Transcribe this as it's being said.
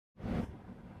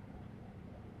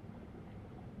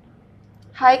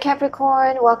Hi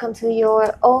Capricorn, welcome to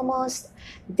your almost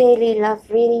daily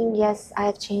love reading. Yes, I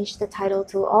have changed the title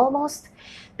to almost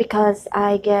because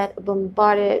I get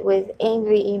bombarded with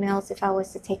angry emails if I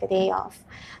was to take a day off.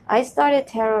 I started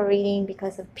tarot reading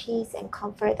because of peace and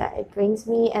comfort that it brings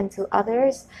me and to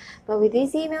others, but with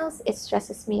these emails, it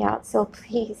stresses me out. So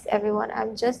please, everyone,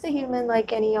 I'm just a human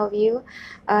like any of you.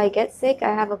 I get sick,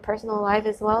 I have a personal life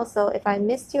as well, so if I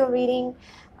missed your reading,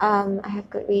 I have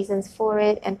good reasons for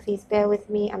it, and please bear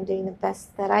with me. I'm doing the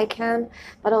best that I can.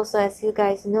 But also, as you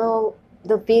guys know,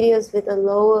 the videos with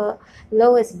the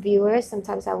lowest viewers,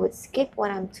 sometimes I would skip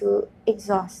when I'm too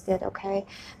exhausted, okay?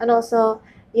 And also,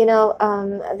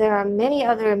 there are many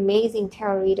other amazing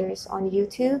tarot readers on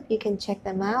YouTube. You can check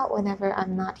them out whenever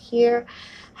I'm not here.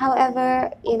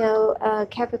 However,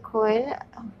 Capricorn,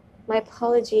 my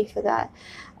apology for that.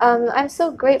 I'm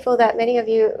so grateful that many of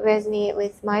you resonate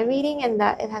with my reading and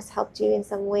that it has helped you in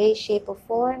some way, shape, or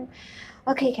form.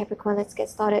 Okay, Capricorn, let's get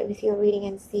started with your reading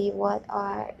and see what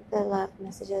are the love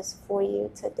messages for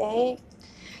you today.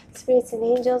 Spirits and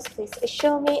angels, please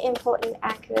show me important,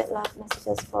 accurate love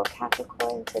messages for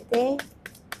Capricorn today.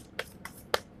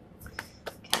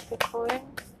 Capricorn.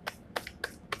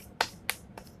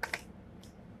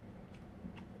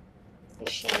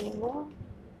 Please show me more.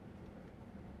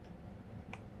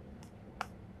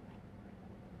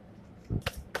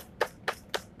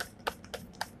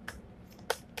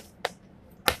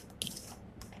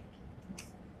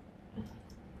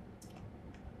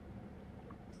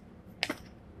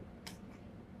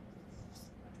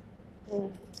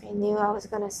 I knew I was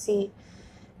going to see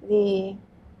the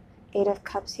Eight of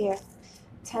Cups here.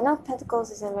 Ten of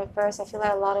Pentacles is in reverse. I feel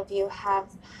like a lot of you have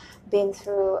been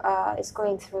through, is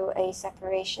going through a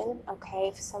separation,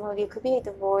 okay? For some of you, could be a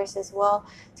divorce as well.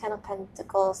 Ten of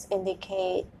Pentacles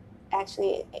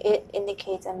actually, it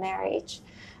indicates a marriage.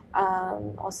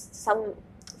 For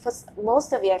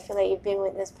most of you, I feel like you've been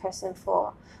with this person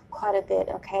for quite a bit,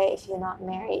 okay, if you're not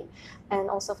married. And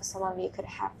also for some of you, could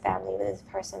have family with this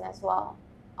person as well.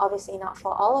 Obviously not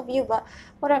for all of you, but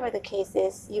whatever the case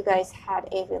is, you guys had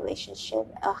a relationship,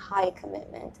 a high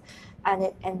commitment, and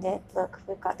it ended. Look,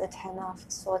 we've got the Ten of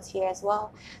Swords here as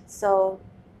well. So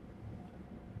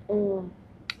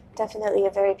definitely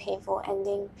a very painful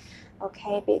ending,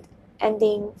 okay?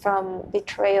 Ending from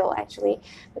betrayal, actually.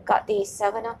 We've got the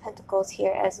Seven of Pentacles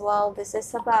here as well. This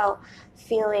is about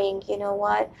feeling, you know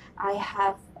what, I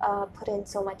have put in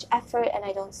so much effort and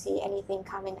I don't see anything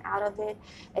coming out of it.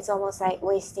 It's almost like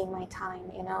wasting my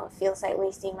time, you know? It feels like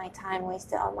wasting my time,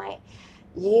 wasted all my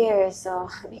years. So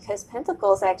because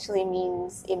Pentacles actually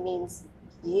means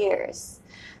years.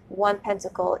 One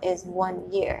pentacle is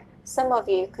 1 year. Some of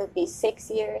you could be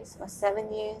 6 years or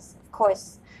 7 years. Of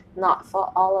course, not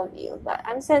for all of you, but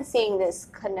I'm sensing this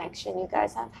connection you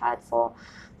guys have had for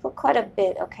quite a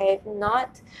bit, okay? If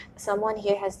not, someone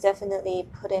here has definitely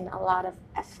put in a lot of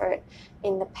effort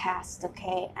in the past,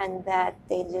 okay? And that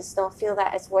they just don't feel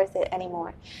that it's worth it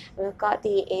anymore. We've got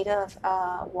the Eight of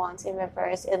Wands in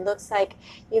reverse. It looks like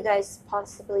you guys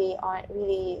possibly aren't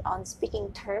really on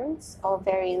speaking terms or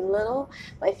very little,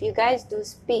 but if you guys do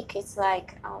speak, it's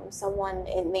like someone,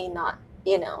 it may not,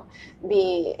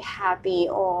 be happy,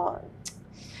 or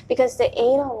because the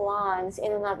Eight of Wands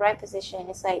in the right position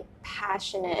is like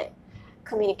passionate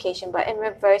communication, but in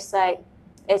reverse, like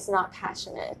it's not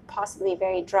passionate, possibly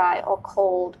very dry or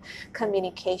cold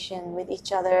communication with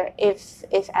each other, if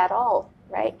at all,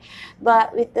 right?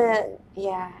 But with the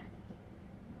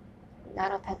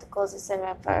Nine of Pentacles is in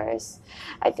reverse.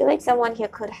 I feel like someone here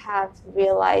could have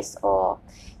realized, or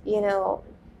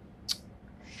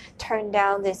turn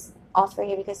down this offer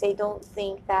here because they don't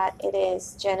think that it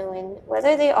is genuine,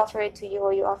 whether they offer it to you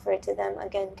or you offer it to them.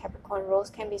 Again, Capricorn, roles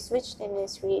can be switched in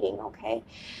this reading, okay?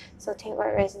 So take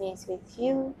what resonates with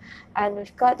you. And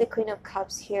we've got the Queen of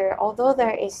Cups here. Although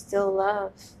there is still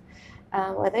love,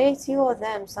 whether it's you or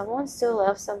them, someone still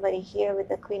loves somebody here with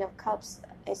the Queen of Cups.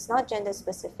 It's not gender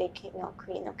specific, king or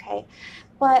queen, okay?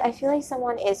 But I feel like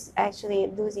someone is actually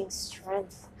losing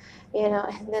strength, in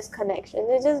this connection.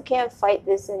 They just can't fight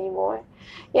this anymore.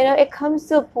 It comes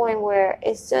to a point where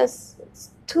it's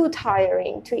too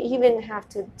tiring to even have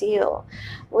to deal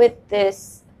with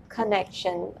this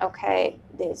connection, okay?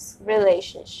 This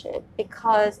relationship,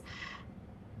 because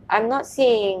I'm not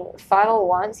seeing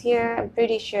 501s here. I'm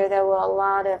pretty sure there were a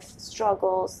lot of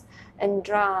struggles and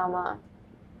drama.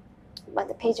 But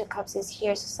the Page of Cups is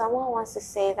here. So someone wants to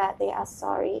say that they are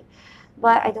sorry.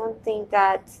 But I don't think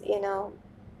that,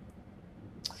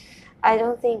 I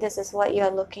don't think this is what you're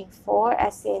looking for,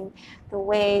 as in the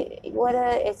way, whether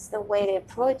it's the way they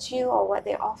approach you or what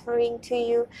they're offering to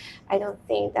you. I don't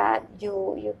think that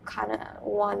you kind of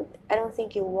want, I don't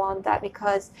think you want that,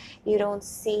 because you don't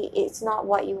see, it's not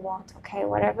what you want, okay?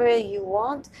 Whatever you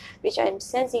want, which I'm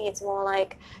sensing, it's more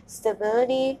like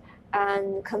stability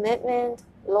and commitment,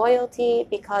 loyalty,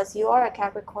 because you are a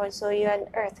Capricorn, so you're an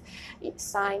earth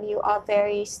sign. You are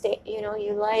very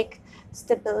you like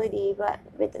stability. But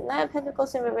with the Nine of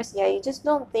Pentacles in reverse, yeah, you just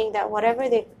don't think that whatever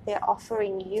they're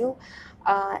offering you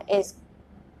is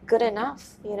good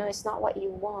enough. It's not what you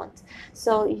want.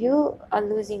 So you are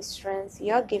losing strength,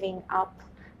 you're giving up.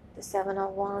 The Seven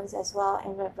of Wands as well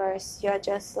in reverse, you're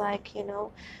just like,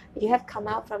 you have come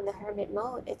out from the hermit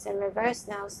mode. It's in reverse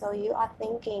now, so you are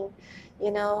thinking,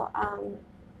 you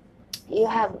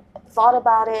have thought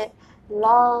about it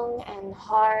long and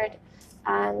hard,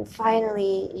 and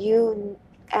finally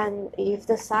you've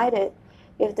decided.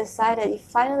 You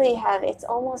finally have, it's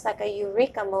almost like a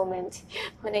eureka moment.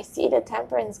 When I see the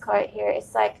Temperance card here,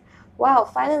 it's like, wow,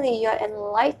 finally you're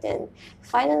enlightened.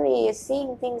 Finally you're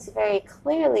seeing things very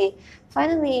clearly.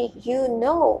 Finally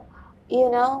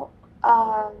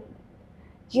um,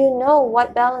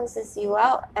 what balances you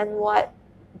out and what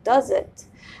doesn't.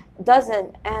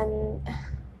 And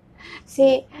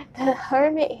see, the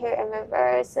Hermit here in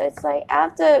reverse, so it's like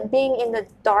after being in the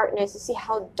darkness, you see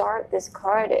how dark this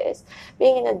card is,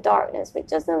 being in the darkness with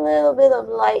just a little bit of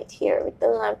light here with the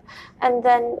lamp, and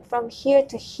then from here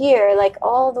to here, like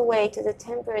all the way to the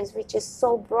Temperance, which is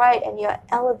so bright, and you're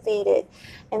elevated,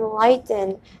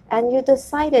 enlightened, and you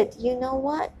decided, you know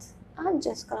what, I'm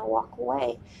just gonna walk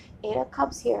away. Eight of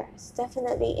Cups here is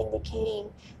definitely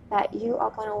indicating that you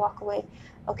are gonna walk away.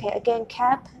 Okay, again,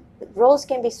 Cap, roles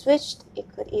can be switched. It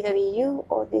could either be you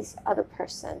or this other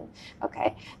person,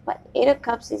 okay? But Eight of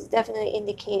Cups is definitely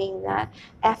indicating that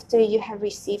after you have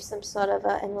received some sort of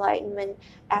enlightenment,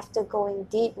 after going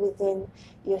deep within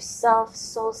yourself,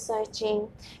 soul searching,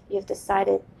 you've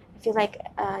decided, I feel like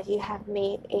you have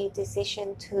made a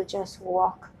decision to just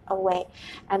walk away.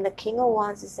 And the King of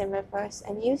Wands is in reverse,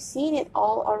 and you've seen it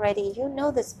all already. You know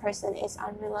this person is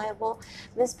unreliable.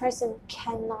 This person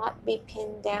cannot be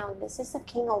pinned down. This is the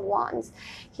King of Wands.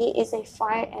 He is a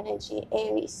fire energy,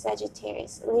 Aries,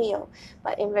 Sagittarius, Leo.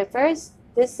 But in reverse,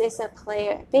 this is a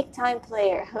player, big time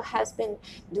player, who has been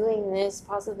doing this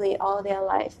possibly all their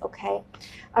life, okay?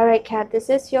 All right, Cap, this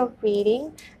is your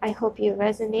reading. I hope you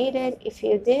resonated. If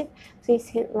you did, please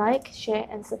hit like, share,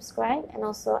 and subscribe. And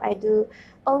also, I do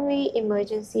only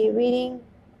emergency reading.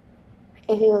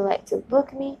 If you would like to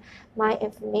book me, my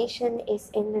information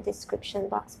is in the description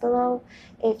box below.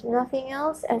 If nothing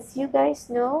else, as you guys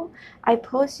know, I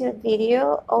post your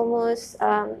video almost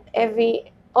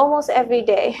every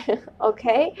day.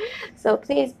 Okay, so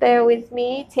please bear with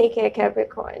me. Take care,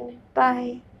 Capricorn.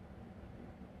 Bye.